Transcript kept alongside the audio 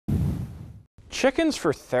Chickens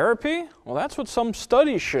for therapy? Well, that's what some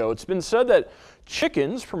studies show. It's been said that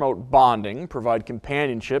chickens promote bonding, provide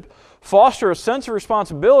companionship, foster a sense of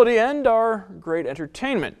responsibility, and are great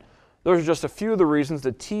entertainment. Those are just a few of the reasons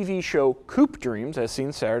the TV show Coop Dreams, as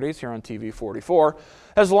seen Saturdays here on TV 44,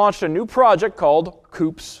 has launched a new project called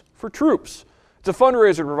Coops for Troops. It's a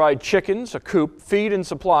fundraiser to provide chickens, a coop, feed, and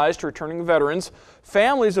supplies to returning veterans,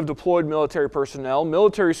 families of deployed military personnel,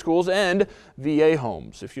 military schools, and VA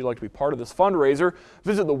homes. If you'd like to be part of this fundraiser,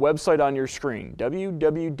 visit the website on your screen,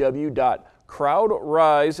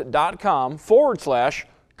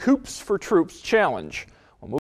 www.crowdrise.com/Coops for Troops Challenge.